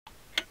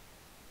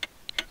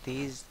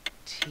These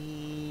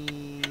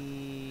tea.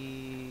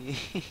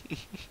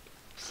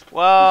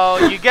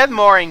 Well, you get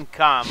more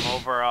income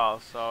overall,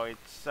 so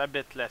it's a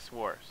bit less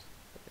worse.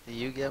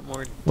 You get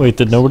more. Wait,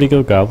 did nobody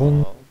go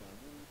goblin?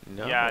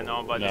 No. Yeah,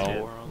 nobody did.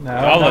 No,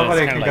 Goblins nobody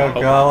kinda can like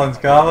go goblins.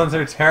 Goblins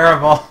are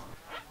terrible.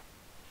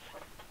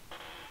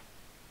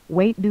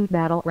 Wait, dude,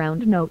 battle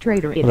round, no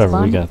traitor. It's Whatever,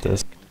 fun. we got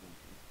this.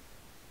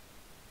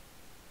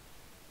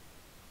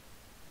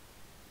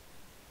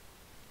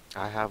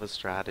 I have a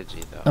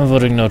strategy though. I'm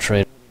voting no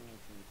trade.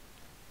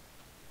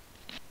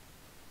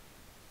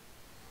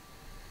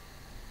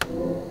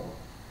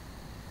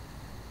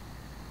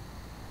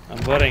 I'm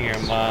voting your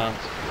mom.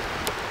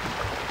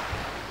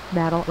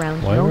 Battle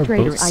round, Why no are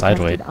traitor. both I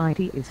sideways? tested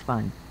IT is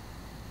fun.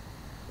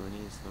 Who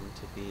needs them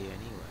to be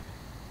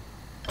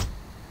anyway?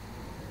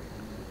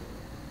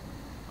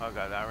 Oh,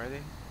 got that ready?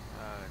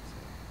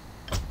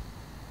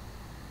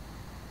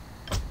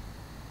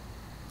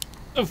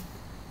 Let's see.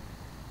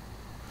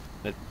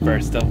 The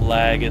burst of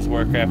lag is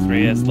Warcraft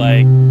 3. It's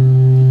like,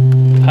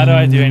 how do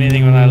I do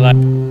anything when I lag?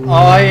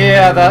 Oh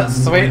yeah, that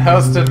sweet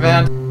host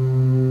event.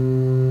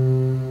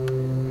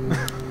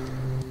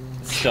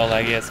 It's still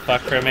laggy as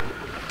fuck for me.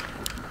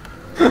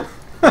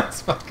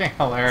 That's fucking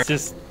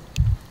hilarious.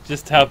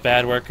 Just how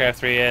bad Warcraft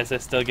 3 is. I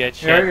still get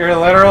shit. You're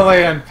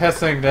literally in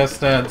pissing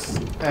distance,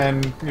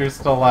 and you're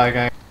still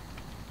lagging.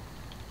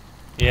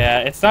 Yeah,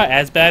 it's not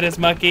as bad as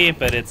Mucky,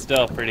 but it's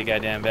still pretty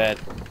goddamn bad.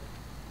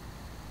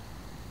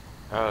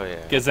 Oh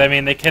yeah. Because, I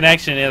mean, the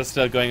connection is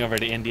still going over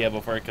to India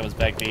before it comes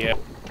back to you.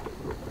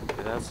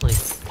 That's like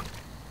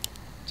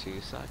 2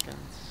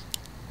 seconds.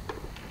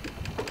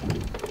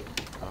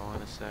 I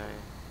want to say.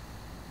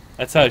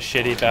 That's how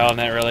shitty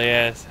Battle.net really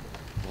is.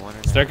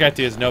 1.5 StarCraft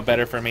 2 is no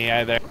better for me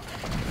either.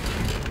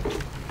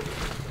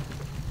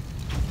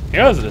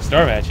 Heroes of the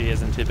Storm actually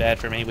isn't too bad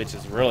for me, which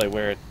is really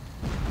weird.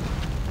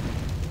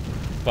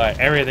 But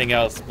everything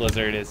else,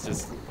 Blizzard, is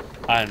just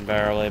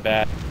unbearably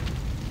bad.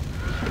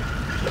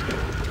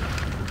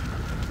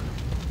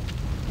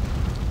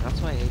 That's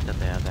why I hate that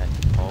they have that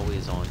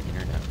always on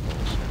internet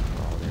bullshit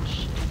for all their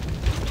shit.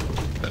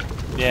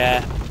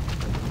 Yeah.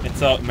 It's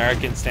the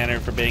American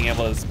standard for being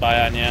able to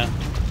spy on you.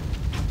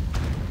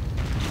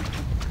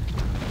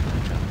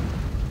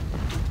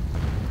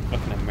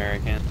 Fucking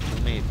American.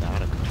 Who made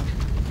that a country?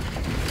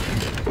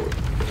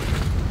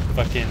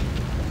 Fucking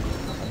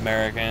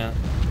American.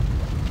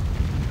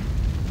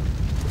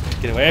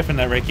 Get away from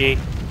that, Ricky.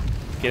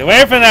 Get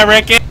away from that,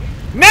 Ricky!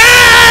 No!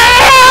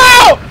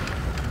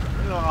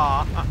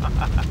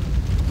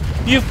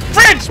 You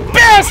French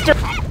bastard!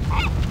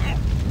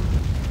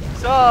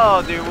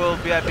 So, there will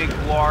be a big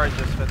war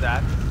just for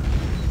that.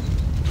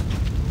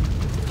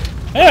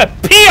 I'm gonna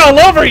pee all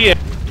over you! Oh,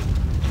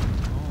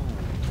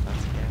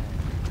 that's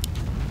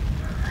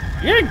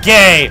gay. You're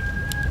gay!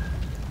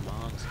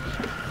 Mom's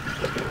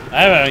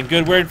I have a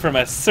good word from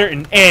a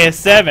certain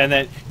AS7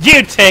 that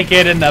you take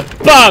it in the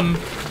bum!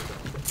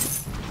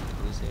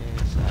 who's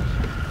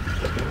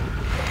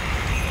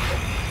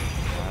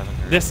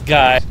AS7? This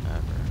guy.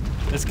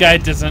 This guy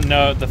doesn't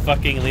know the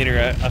fucking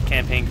leader of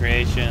campaign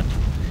creation.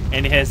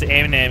 And his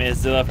aim name is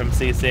Zilla from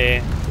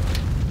CC.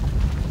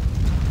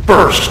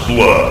 First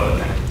blood.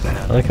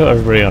 I like how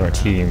everybody on our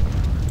team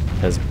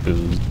has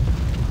booze.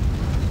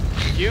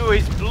 You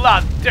is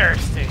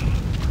bloodthirsty.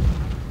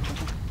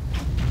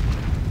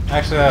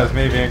 Actually, that was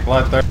me being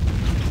bloodthirsty.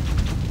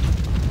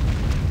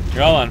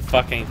 You're all on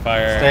fucking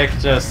fire. Steak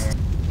just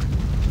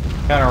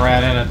kind of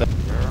ran in at the.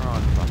 You're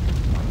on fucking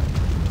fire.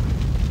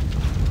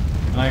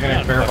 Am I Yeah,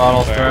 getting beer fucking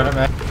bottles fire. thrown at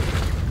me?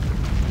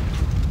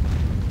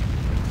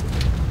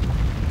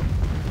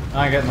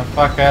 I'm getting the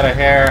fuck out of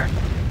here.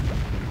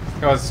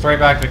 Going straight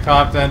back to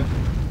Compton.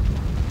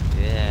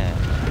 Yeah.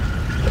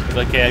 It's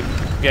okay,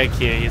 I got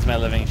Q, he's my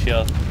living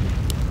shield.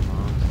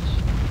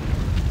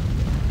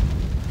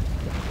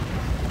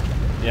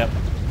 Yep.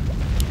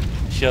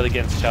 Shield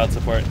against child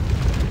support.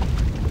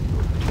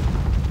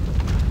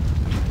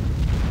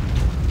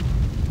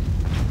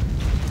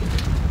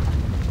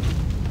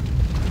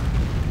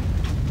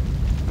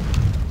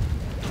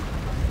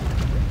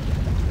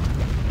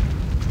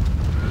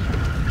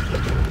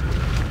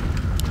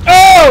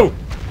 Oh!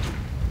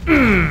 Let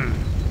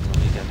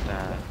me get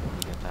that.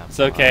 It's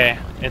okay.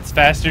 It's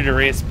faster to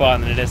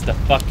respawn than it is to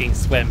fucking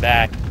swim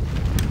back.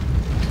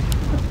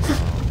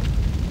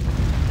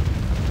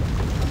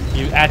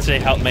 You actually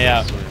helped me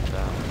out.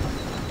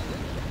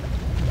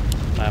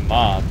 My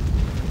mom.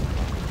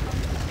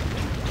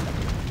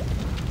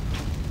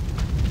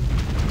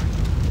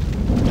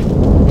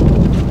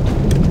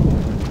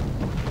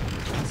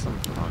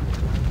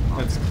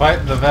 It's quite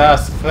the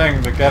vast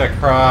thing to get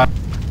across.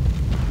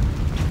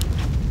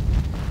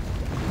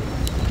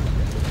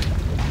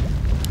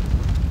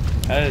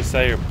 How did I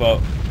sell your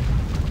boat?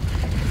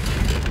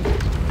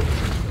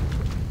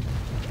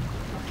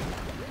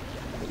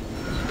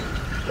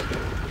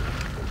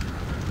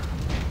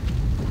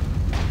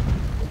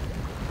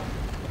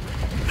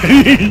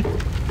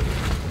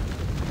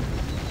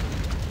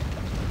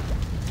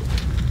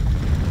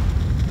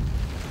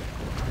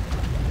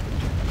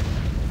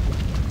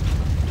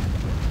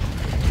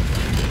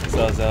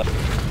 those up.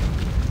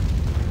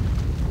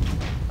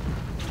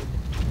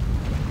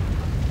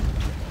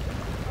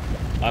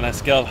 On a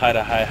scale of high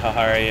to high, how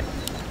high are you?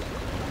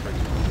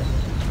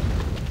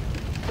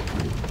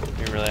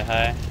 You're really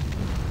high?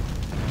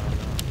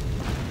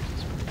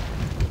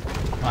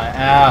 My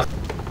ass.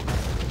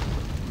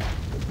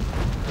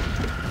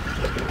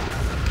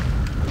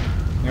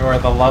 You are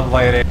the love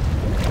lady.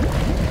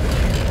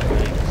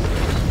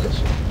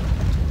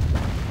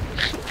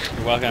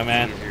 You're welcome,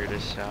 man. It's easier to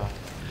shop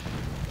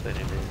than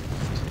it is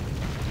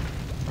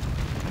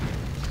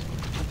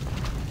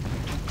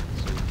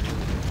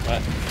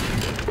What?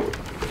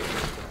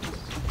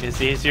 It's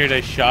easier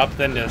to shop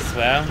than to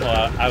swim?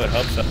 Well, I would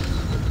hope so.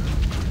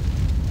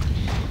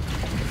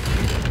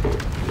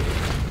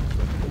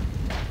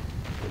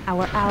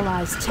 Our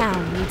allies'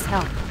 town needs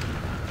help.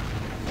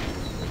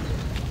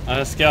 On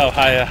a scale of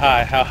high to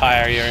high, how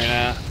high are you right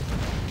now?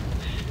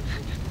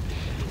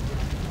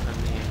 I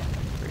mean,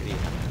 pretty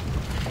high.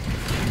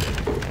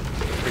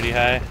 Pretty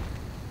high?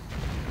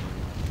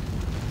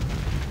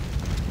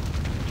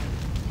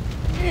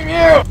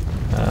 Emu!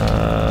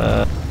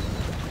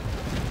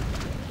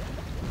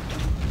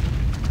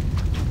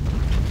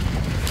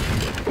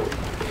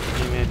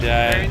 You may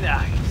Very die.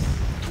 nice.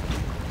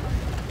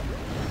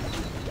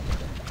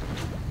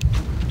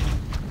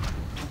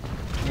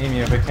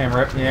 Emu became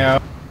rip Meow.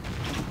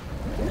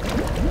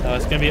 Oh,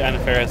 it's gonna be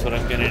unfair is what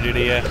I'm gonna do to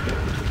you.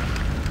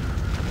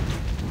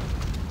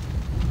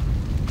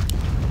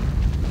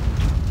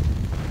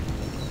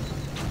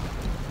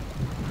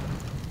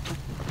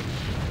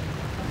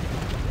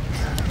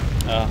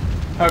 Oh.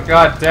 Oh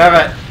god damn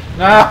it!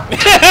 No!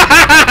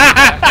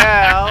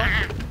 Hell.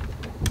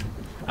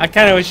 I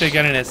kinda wish I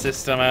got an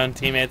assist on my own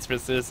teammates for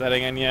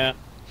suiciding on you.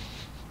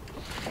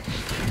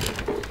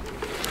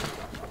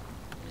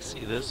 See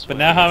this? But way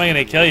now how am I is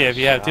gonna kill you if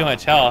you have too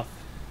much health?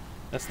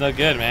 That's no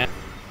good, man.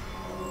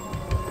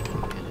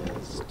 It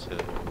is to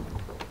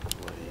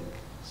like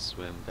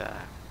swim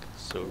back.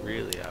 So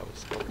really, I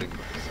was helping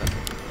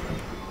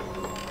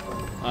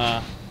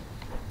myself.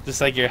 Just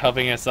like you're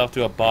helping yourself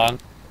to a bong.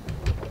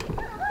 I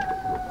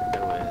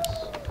wish.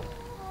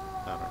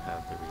 I don't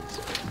have the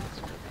resources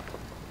for that.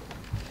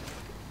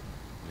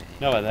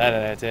 No, about that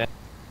I did.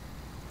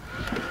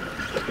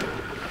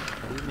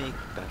 Can we make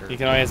better? You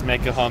can always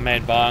make a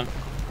homemade bong.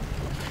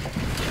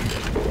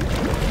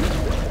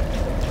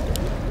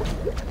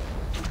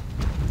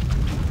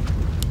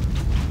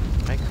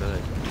 I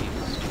could.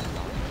 Please.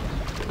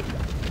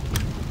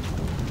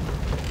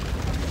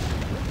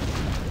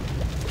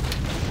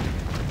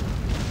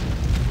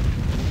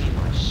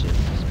 My ship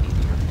is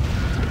meteor.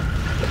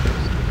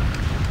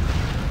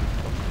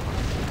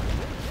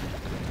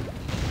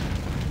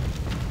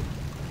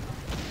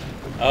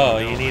 Oh,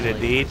 you need a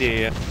D, do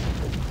you?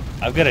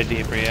 I've got a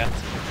D for you. That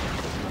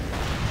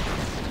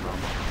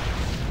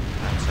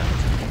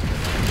sounds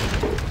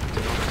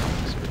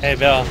Hey,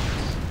 Bill.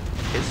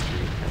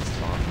 history has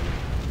taught me.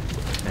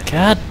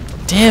 God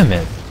damn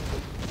it.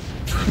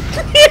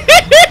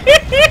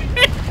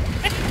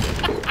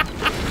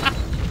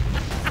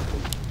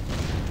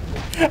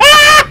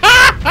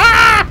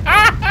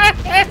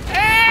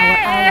 Our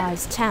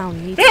allies' town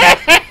needs help.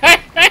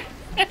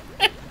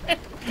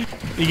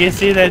 You can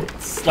see that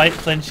slight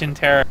flinch in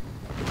terror.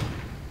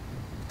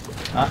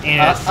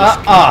 And it's just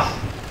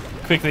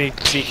quickly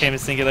became a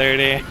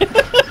singularity.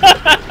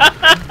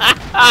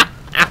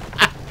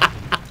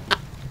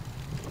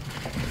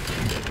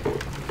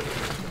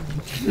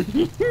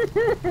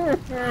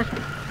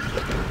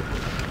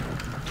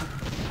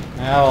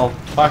 Yeah, well,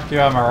 fuck you,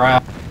 I'm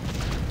around.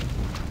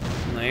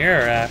 No,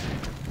 you're a rat.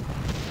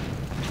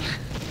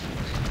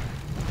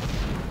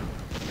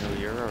 No,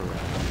 you're a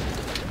rat.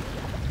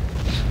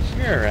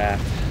 You're a rat.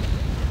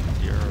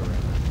 You're a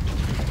rat.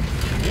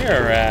 You're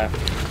a rat.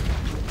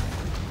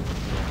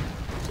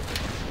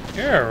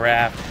 You're a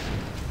rat.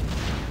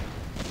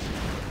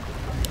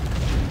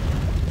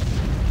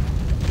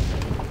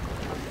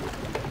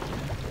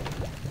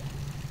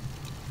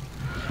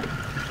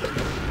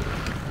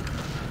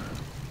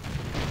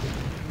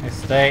 Hey,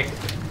 steak.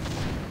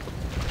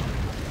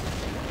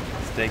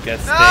 Steak got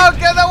steak. No,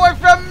 get away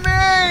from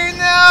me!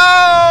 No!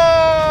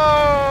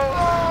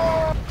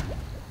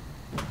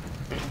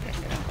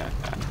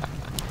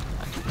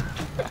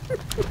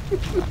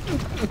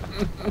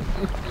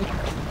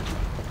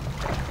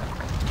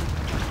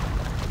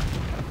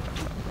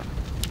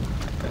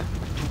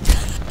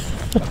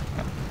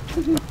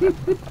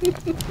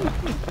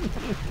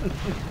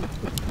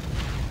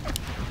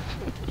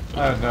 I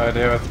have no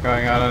idea what's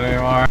going on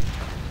anymore.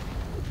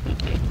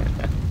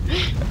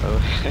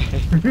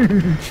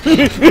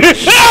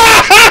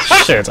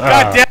 Shit.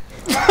 God damn.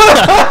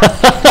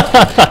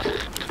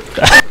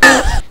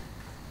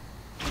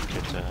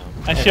 Good job.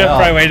 I should have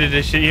probably waited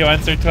to shoot you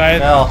once or twice.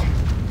 Bill.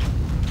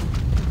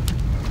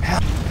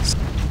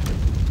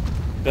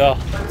 Bill.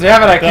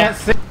 Damn it, I Bill. can't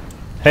see.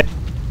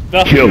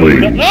 Bill. Killing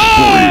Bill.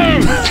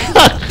 No!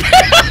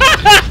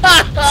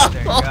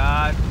 Thank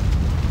God.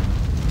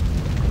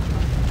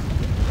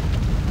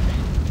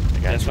 I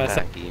got That's your my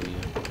back, Emu.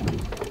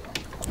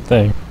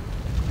 Thing.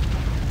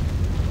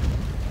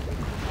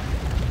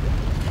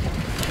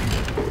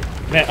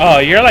 Man, oh,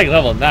 you're like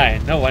level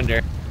 9. No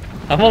wonder.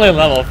 I'm only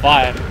level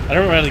 5. I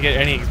don't really get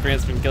any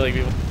experience from killing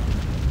people.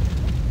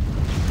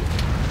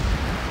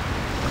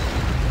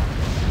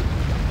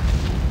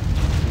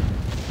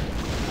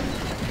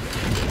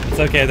 It's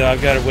okay though,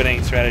 I've got a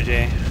winning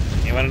strategy.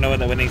 You wanna know what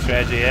the winning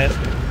strategy is?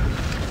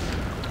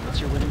 What's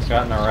your winning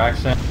Got an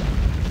erection.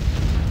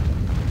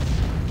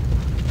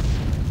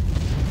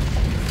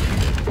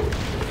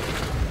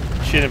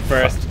 Shoot him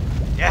first.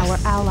 Yes. Our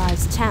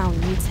allies' town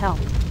needs help.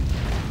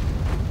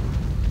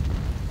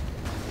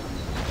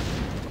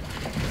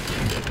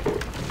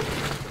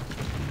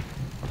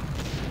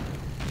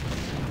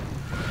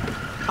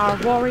 Our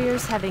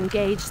warriors have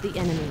engaged the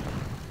enemy.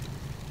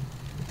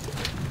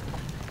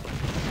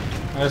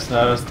 I just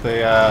noticed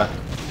the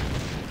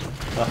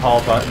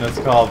hull button is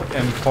called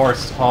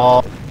Enforced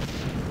Hull.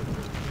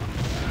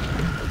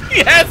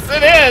 Yes,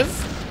 it is!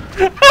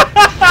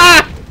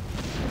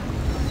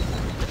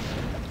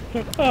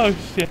 Oh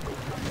shit.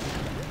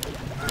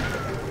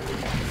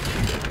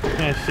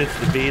 That shit's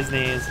the bee's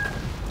knees.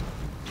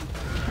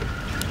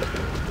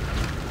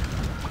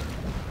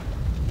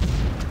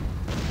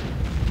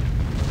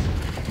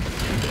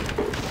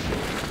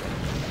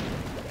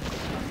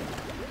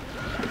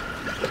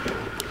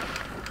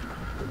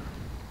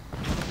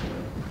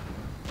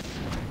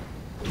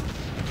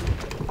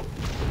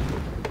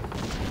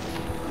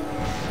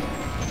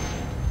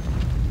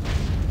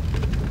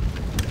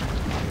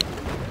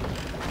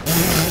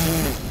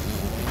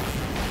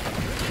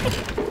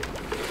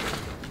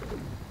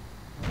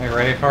 Are you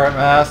ready for it,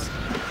 Mass?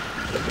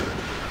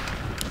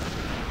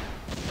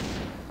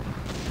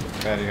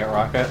 Okay, do you got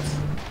rockets?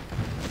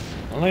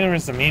 I'm looking for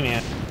some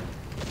email.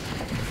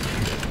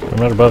 I'm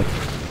right above.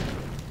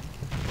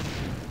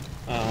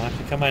 Oh, why don't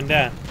you come on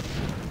down?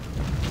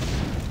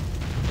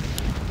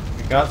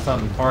 We got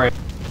something for you.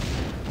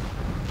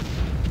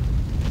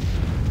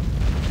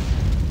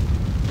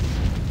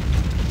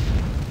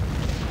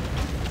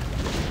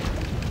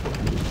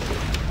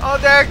 Oh,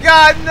 dear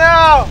God,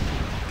 no!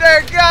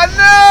 Dear God,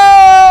 no!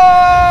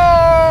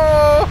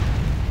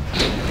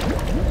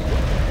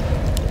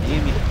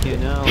 You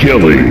know.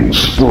 Killing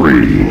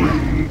spree.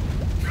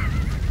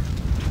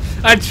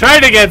 I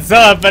tried to get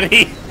Zilla, but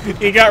he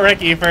got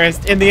Ricky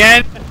first. In the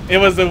end, it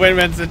was a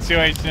win-win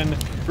situation.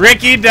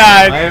 Ricky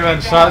died. I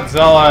even shot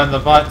Zilla in the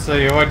butt so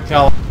you would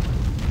kill him.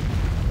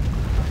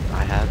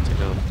 I had to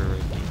go for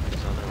Ricky,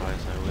 because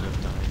otherwise I would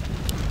have died.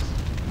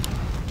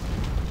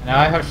 Now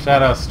I have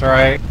Shadow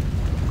Strike.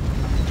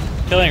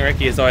 Killing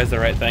Ricky is always the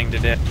right thing to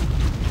do. I mean,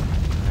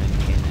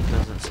 it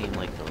doesn't seem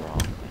like the wrong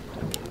thing to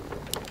do,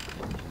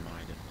 in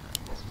my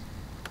defense.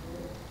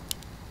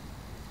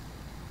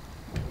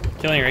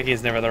 Killing Ricky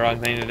is never the wrong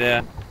thing to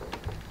do.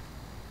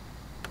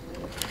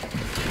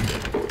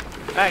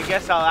 I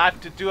guess I'll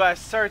have to do a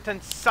certain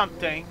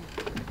something.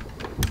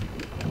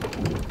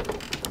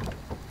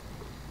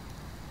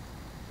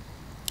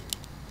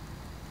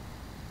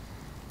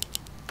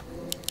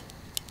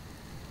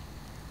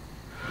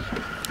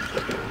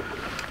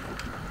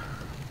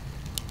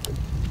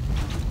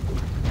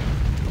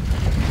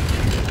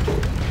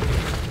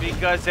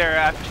 Because there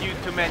are a few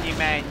too many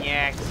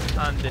maniacs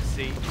on the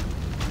sea.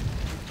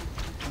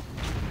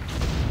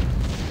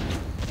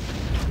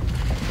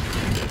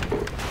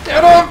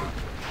 Get him!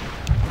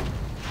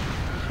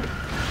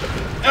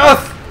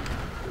 Yes!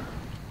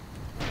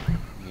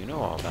 You know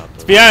all about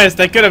those. To be honest,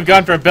 I could have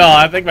gone for Bill.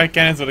 I think my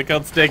cannons would have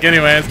killed Stick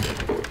anyways.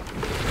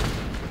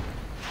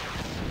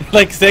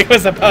 Like, Stick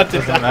was about to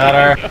Doesn't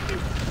matter.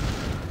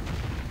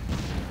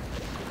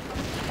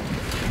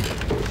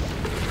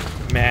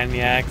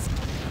 Maniacs.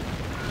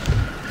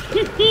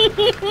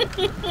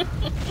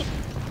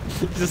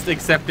 Just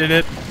accepted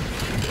it.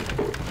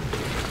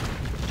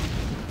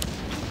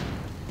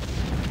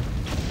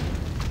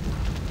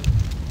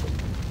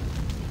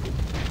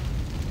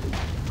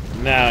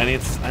 No,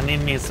 I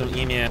need me some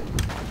emu.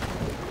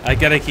 I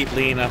gotta keep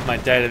lean off my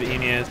diet of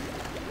emus.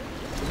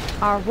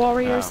 Our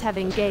warriors Oh. have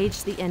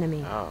engaged the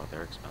enemy. Oh,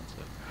 they're expensive.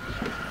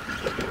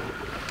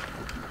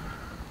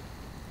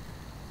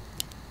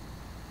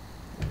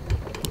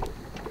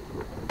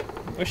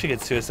 Wish I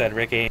could suicide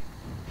Ricky.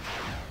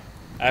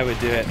 I would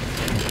do it.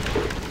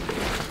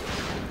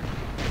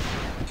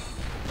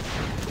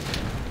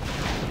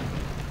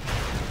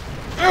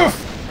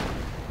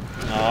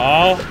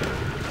 Oh.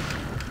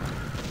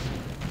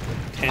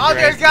 Oh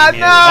dear Tenderized God,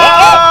 emu. no!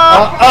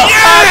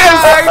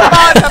 Yes!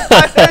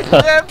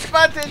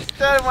 But it's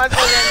still once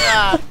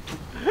again.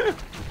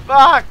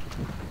 Fuck!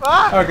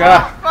 Fuck! Oh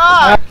God!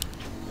 Fuck!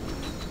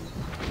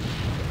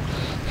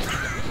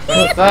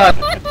 What's that?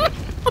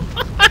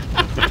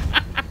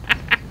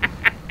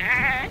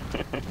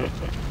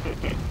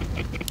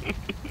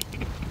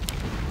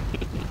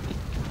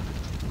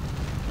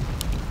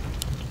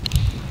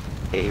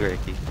 Hey,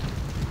 Ricky.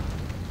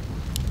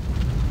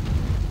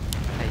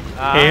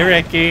 Hey,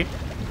 Ricky.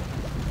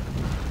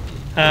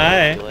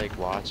 Hi. You like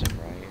watching,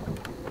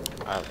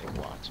 right? I like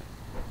watching.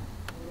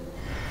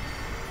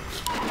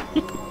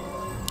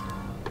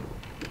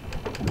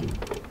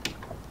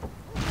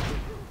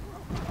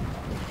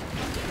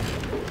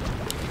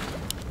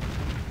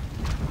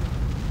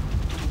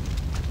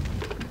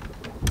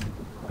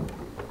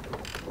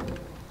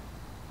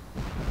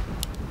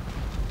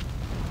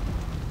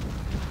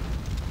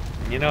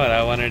 You know what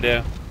I want to do?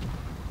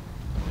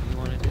 What do you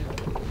want to do?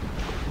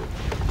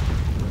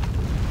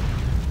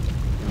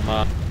 Come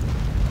on.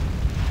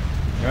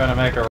 You want to make a